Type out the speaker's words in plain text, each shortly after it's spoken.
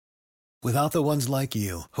Without the ones like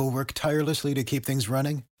you, who work tirelessly to keep things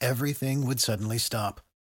running, everything would suddenly stop.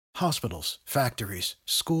 Hospitals, factories,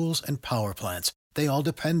 schools, and power plants, they all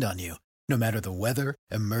depend on you. No matter the weather,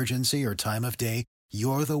 emergency, or time of day,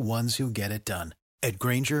 you're the ones who get it done. At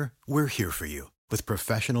Grainger, we're here for you with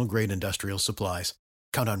professional-grade industrial supplies.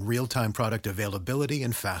 Count on real-time product availability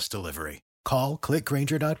and fast delivery. Call, click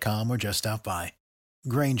Grainger.com, or just stop by.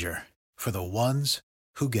 Grainger, for the ones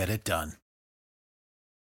who get it done.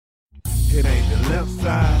 It ain't the left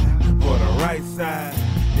side or the right side,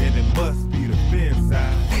 and it must be the fin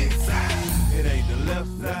side. It ain't the left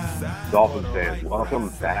side. Dolphins fans, welcome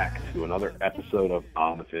back to another episode of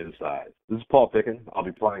On the Fin Side. This is Paul Picken. I'll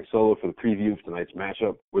be flying solo for the preview of tonight's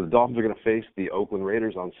matchup, where the Dolphins are going to face the Oakland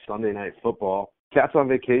Raiders on Sunday Night Football. Cat's on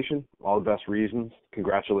vacation, all the best reasons.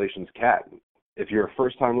 Congratulations, Cat. If you're a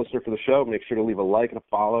first-time listener for the show, make sure to leave a like and a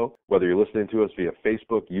follow, whether you're listening to us via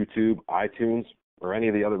Facebook, YouTube, iTunes, or any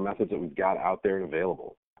of the other methods that we've got out there and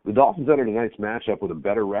available. The Dolphins entered tonight's matchup with a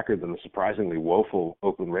better record than the surprisingly woeful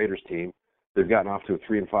Oakland Raiders team. They've gotten off to a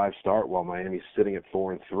 3-5 start, while Miami's sitting at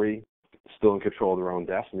 4-3, still in control of their own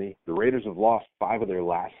destiny. The Raiders have lost 5 of their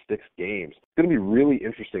last 6 games. It's going to be really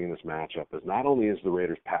interesting in this matchup, as not only is the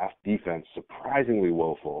Raiders' pass defense surprisingly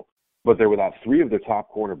woeful, but they're without 3 of their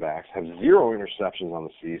top cornerbacks, have 0 interceptions on the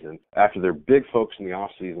season after their big focus in the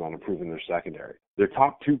offseason on improving their secondary. Their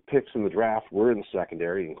top 2 picks in the draft were in the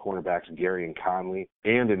secondary, in cornerbacks Gary and Conley,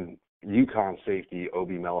 and in UConn safety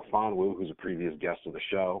Obi Melifonwu, who's a previous guest of the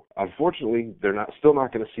show. Unfortunately, they're still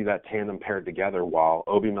not going to see that tandem paired together. While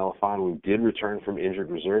Obi Melifonwu did return from injured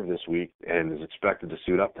reserve this week and is expected to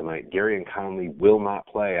suit up tonight, Gary and Conley will not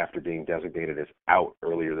play after being designated as out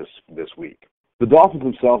earlier this week. The Dolphins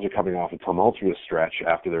themselves are coming off a tumultuous stretch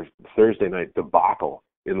after their Thursday night debacle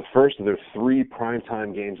in the first of their 3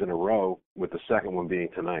 primetime games in a row, with the second one being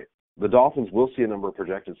tonight. The Dolphins will see a number of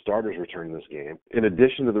projected starters return in this game, in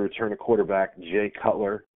addition to the return of quarterback Jay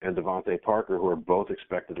Cutler and Devontae Parker, who are both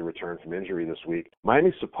expected to return from injury this week.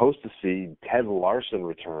 Miami's supposed to see Ted Larson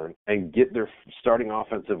return and get their starting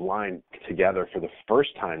offensive line together for the first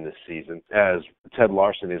time this season, as Ted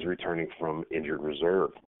Larson is returning from injured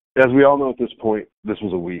reserve. As we all know at this point, this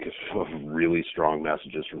was a week of really strong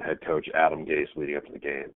messages from head coach Adam Gase leading up to the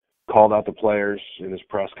game. Called out the players in his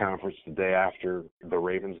press conference the day after the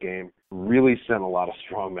Ravens game. Really sent a lot of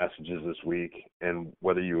strong messages this week. And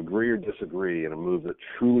whether you agree or disagree, in a move that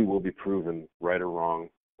truly will be proven right or wrong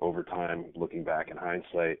over time, looking back in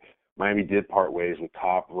hindsight, Miami did part ways with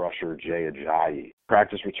top rusher Jay Ajayi.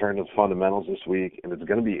 Practice returned to the fundamentals this week, and it's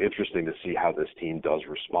going to be interesting to see how this team does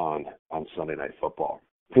respond on Sunday Night Football.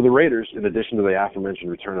 For the Raiders, in addition to the aforementioned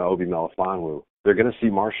return of Obi Melifonwu, they're going to see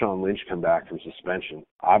Marshawn Lynch come back from suspension.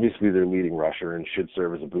 Obviously, their leading rusher and should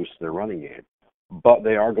serve as a boost to their running game. But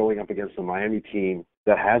they are going up against the Miami team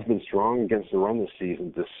that has been strong against the run this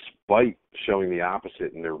season, despite showing the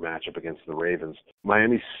opposite in their matchup against the Ravens.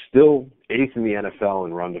 Miami's still 8th in the NFL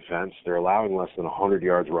in run defense. They're allowing less than 100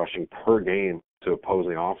 yards rushing per game to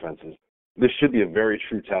opposing offenses. This should be a very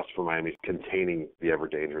true test for Miami containing the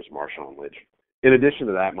ever-dangerous Marshawn Lynch. In addition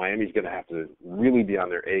to that, Miami's going to have to really be on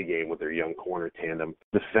their A game with their young corner tandem,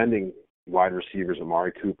 defending wide receivers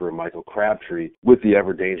Amari Cooper and Michael Crabtree with the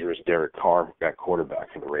ever-dangerous Derek Carr at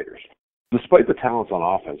quarterback for the Raiders. Despite the talents on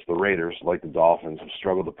offense, the Raiders, like the Dolphins, have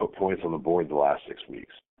struggled to put points on the board the last 6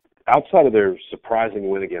 weeks. Outside of their surprising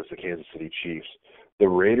win against the Kansas City Chiefs, the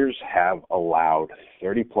Raiders have allowed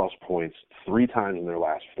 30-plus points 3 times in their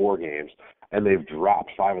last 4 games, and they've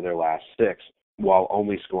dropped 5 of their last 6, while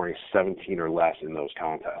only scoring 17 or less in those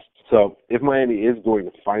contests. So if Miami is going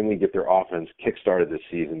to finally get their offense kick-started this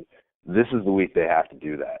season, this is the week they have to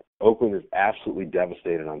do that. Oakland is absolutely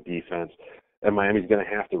devastated on defense, and Miami's going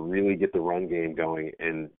to have to really get the run game going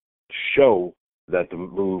and show that the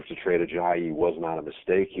move to trade Ajayi was not a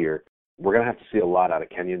mistake here. We're going to have to see a lot out of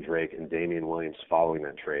Kenyon Drake and Damian Williams following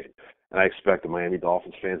that trade. And I expect the Miami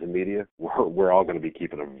Dolphins fans and media, we're all going to be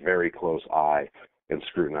keeping a very close eye and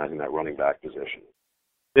scrutinizing that running back position.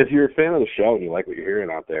 If you're a fan of the show and you like what you're hearing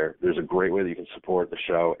out there, there's a great way that you can support the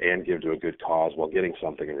show and give to a good cause while getting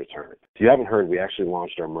something in return. If you haven't heard, we actually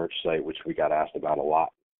launched our merch site, which we got asked about a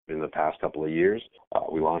lot in the past couple of years.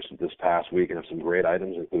 We launched it this past week and have some great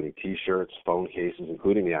items, including T-shirts, phone cases,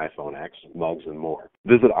 including the iPhone X, mugs, and more.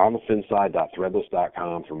 Visit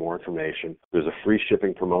onthefinside.threadless.com for more information. There's a free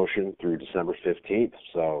shipping promotion through December 15th,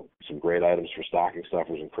 so some great items for stocking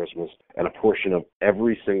stuffers and Christmas, and a portion of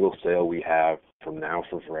every single sale we have from now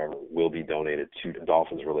for forever will be donated to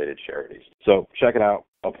Dolphins-related charities. So check it out.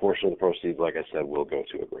 A portion of the proceeds, like I said, will go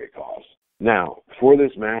to a great cause. Now, for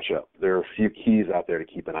this matchup, there are a few keys out there to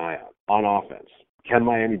keep an eye on. On offense, Can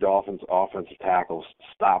Miami Dolphins offensive tackles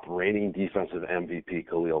stop reigning defensive MVP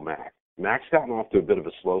Khalil Mack? Mack's gotten off to a bit of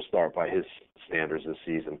a slow start by his standards this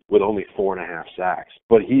season with only 4.5 sacks,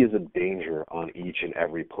 but he is a danger on each and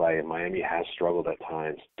every play, and Miami has struggled at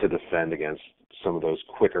times to defend against some of those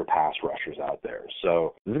quicker pass rushers out there.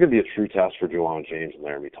 So this is going to be a true test for Ja'Wuan James and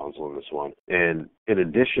Laremy Tunsil in this one. And in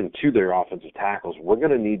addition to their offensive tackles, we're going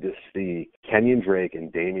to need to see Kenyon Drake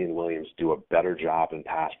and Damian Williams do a better job in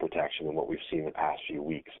pass protection than what we've seen the past few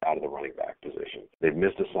weeks out of the running back position. They've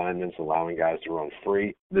missed assignments, allowing guys to run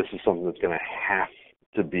free. This is something that's going to have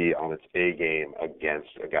to be on its A game against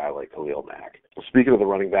a guy like Khalil Mack. Speaking of the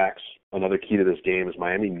running backs, another key to this game is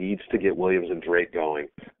Miami needs to get Williams and Drake going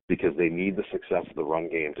because they need the success of the run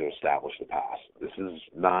game to establish the pass. This is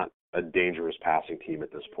not a dangerous passing team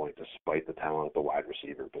at this point, despite the talent at the wide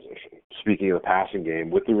receiver position. Speaking of the passing game,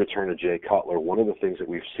 with the return of Jay Cutler, one of the things that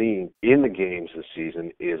we've seen in the games this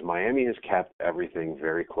season is Miami has kept everything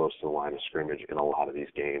very close to the line of scrimmage in a lot of these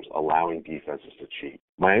games, allowing defenses to cheat.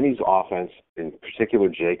 Miami's offense, in particular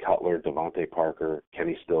Jay Cutler, Devontae Parker,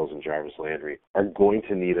 Kenny Stills, and Jarvis Landry, are going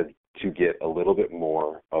to need to get a little bit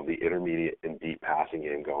more of the intermediate and deep passing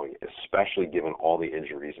game going, especially given all the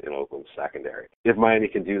injuries in Oakland's secondary. If Miami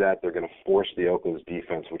can do that, they're going to force the Oakland's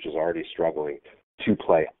defense, which is already struggling, to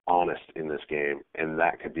play honest in this game, and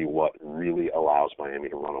that could be what really allows Miami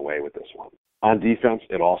to run away with this one. On defense,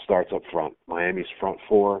 it all starts up front. Miami's front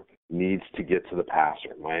four needs to get to the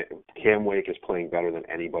passer. Cam Wake is playing better than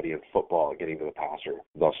anybody in football at getting to the passer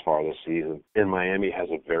thus far this season. And Miami has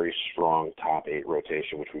a very strong top 8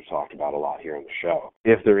 rotation, which we've talked about a lot here on the show.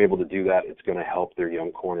 If they're able to do that, it's going to help their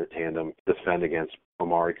young corner tandem defend against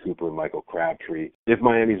Amari Cooper and Michael Crabtree. If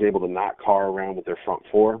Miami's able to knock Carr around with their front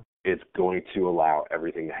four, it's going to allow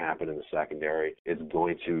everything to happen in the secondary. It's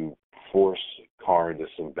going to force Carr into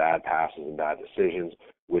some bad passes and bad decisions,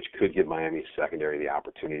 which could give Miami's secondary the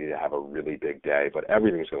opportunity to have a really big day, but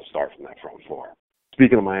everything's going to start from that front four.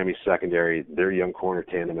 Speaking of Miami's secondary, their young corner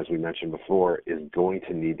tandem, as we mentioned before, is going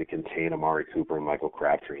to need to contain Amari Cooper and Michael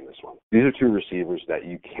Crabtree in this one. These are two receivers that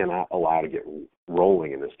you cannot allow to get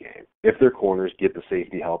rolling in this game. If their corners get the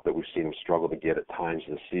safety help that we've seen them struggle to get at times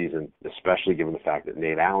this season, especially given the fact that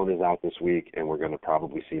Nate Allen is out this week and we're going to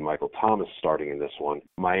probably see Michael Thomas starting in this one,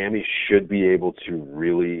 Miami should be able to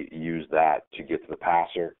really use that to get to the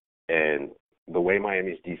passer. And the way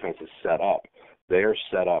Miami's defense is set up, they are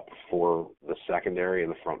set up for the secondary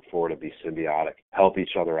and the front four to be symbiotic, help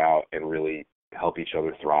each other out, and really help each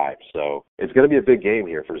other thrive. So it's going to be a big game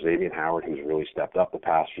here for Xavier Howard, who's really stepped up the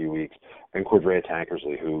past few weeks, and Cordrea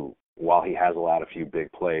Tankersley, who, while he has allowed a few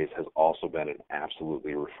big plays, has also been an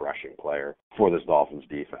absolutely refreshing player for this Dolphins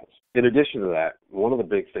defense. In addition to that, one of the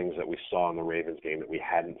big things that we saw in the Ravens game that we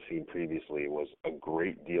hadn't seen previously was a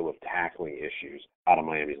great deal of tackling issues out of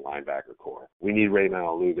Miami's linebacker core. We need Ray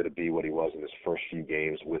Malaluga to be what he was in his first few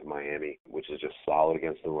games with Miami, which is just solid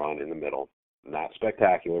against the run in the middle. Not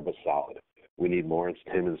spectacular, but solid. We need Lawrence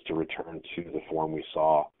Timmons to return to the form we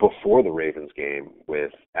saw before the Ravens game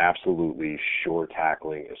with absolutely sure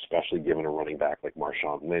tackling, especially given a running back like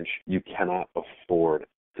Marshawn Lynch. You cannot afford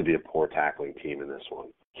to be a poor tackling team in this one.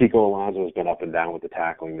 Kiko Alonso has been up and down with the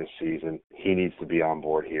tackling this season. He needs to be on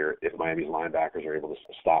board here. If Miami's linebackers are able to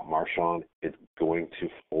stop Marshawn, it's going to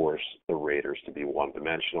force the Raiders to be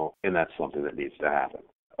one-dimensional, and that's something that needs to happen.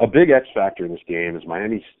 A big X factor in this game is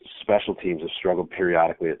Miami's special teams have struggled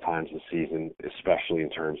periodically at times this season, especially in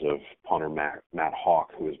terms of punter Matt Hawk,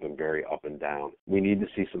 who has been very up and down. We need to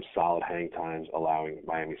see some solid hang times, allowing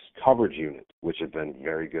Miami's coverage units, which have been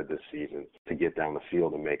very good this season, to get down the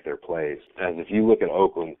field and make their plays. As if you look at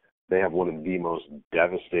Oakland, they have one of the most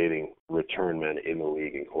devastating return men in the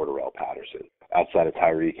league in Cordarrelle Patterson. Outside of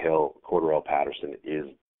Tyreek Hill, Cordarrelle Patterson is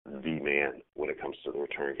the man when it comes to the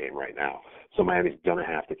return game right now. So Miami's going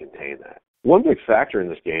to have to contain that. One big factor in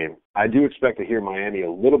this game, I do expect to hear Miami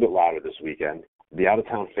a little bit louder this weekend. The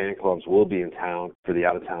out-of-town fan clubs will be in town for the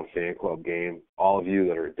out-of-town fan club game. All of you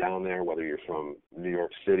that are down there, whether you're from New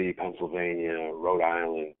York City, Pennsylvania, Rhode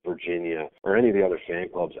Island, Virginia, or any of the other fan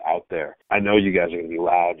clubs out there, I know you guys are going to be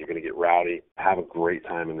loud. You're going to get rowdy. Have a great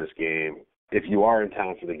time in this game. If you are in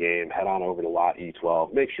town for the game, head on over to Lot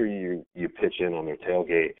E12. Make sure you pitch in on their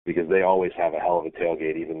tailgate, because they always have a hell of a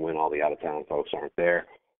tailgate even when all the out-of-town folks aren't there.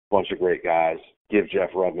 Bunch of great guys. Give Jeff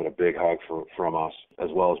Rudman a big hug from us, as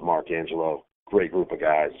well as Mark Angelo. Great group of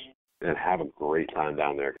guys, and have a great time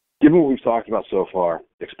down there. Given what we've talked about so far,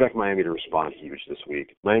 Expect Miami to respond huge this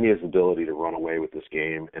week. Miami has the ability to run away with this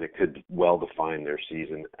game, and it could well define their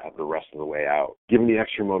season the rest of the way out. Given the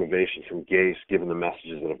extra motivation from Gase, given the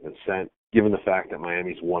messages that have been sent, given the fact that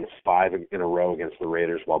Miami's won 5 in a row against the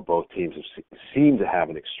Raiders while both teams have seemed to have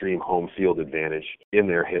an extreme home field advantage in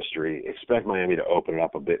their history, expect Miami to open it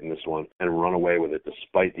up a bit in this one and run away with it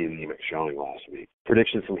despite the anemic showing last week.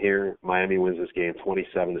 Prediction from here, Miami wins this game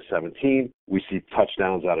 27-17. We see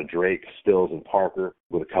touchdowns out of Drake, Stills, and Parker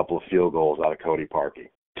with a couple of field goals out of Cody Parkey.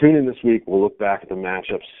 Tune in this week. We'll look back at the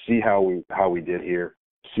matchups, see how we did here,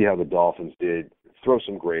 see how the Dolphins did, throw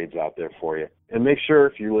some grades out there for you. And make sure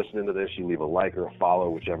if you're listening to this, you leave a like or a follow,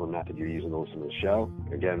 whichever method you're using to listen to the show.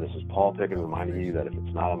 Again, this is Paul Pickens reminding you that if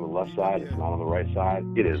it's not on the left side, it's not on the right side,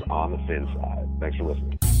 it is on the fin side. Thanks for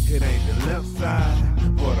listening. It ain't the left side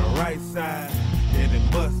or the right side, and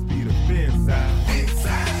it must be the fin side.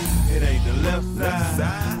 Inside. It ain't the left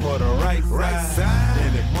side or the right side,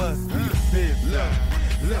 and it must be the fin side.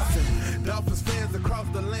 Listen, Dolphins fans across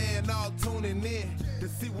the land all tuning in to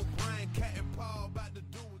see what Brian Cat and Paul about to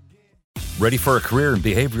do again. Ready for a career in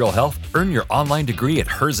behavioral health? Earn your online degree at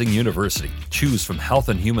Herzing University. Choose from health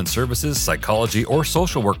and human services, psychology, or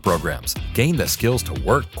social work programs. Gain the skills to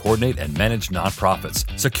work, coordinate, and manage nonprofits.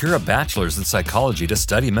 Secure a bachelor's in psychology to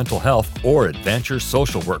study mental health, or advance your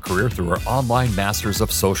social work career through our online Masters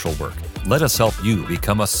of Social Work. Let us help you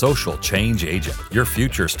become a social change agent. Your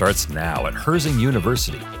future starts now at Herzing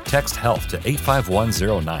University. Text HEALTH to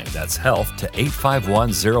 85109. That's HEALTH to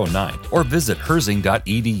 85109. Or visit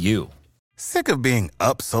herzing.edu. Sick of being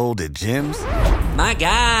upsold at gyms? My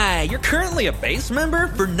guy, you're currently a base member?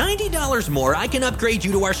 For $90 more, I can upgrade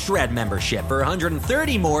you to our Shred membership. For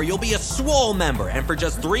 $130 more, you'll be a Swole member. And for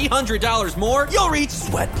just $300 more, you'll reach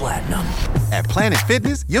Sweat Platinum. At Planet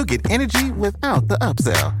Fitness, you'll get energy without the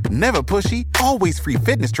upsell. Never pushy, always free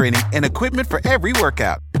fitness training and equipment for every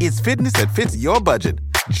workout. It's fitness that fits your budget.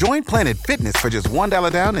 Join Planet Fitness for just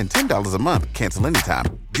 $1 down and $10 a month. Cancel anytime.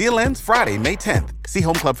 Deal ends Friday, May 10th. See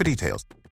Home Club for details.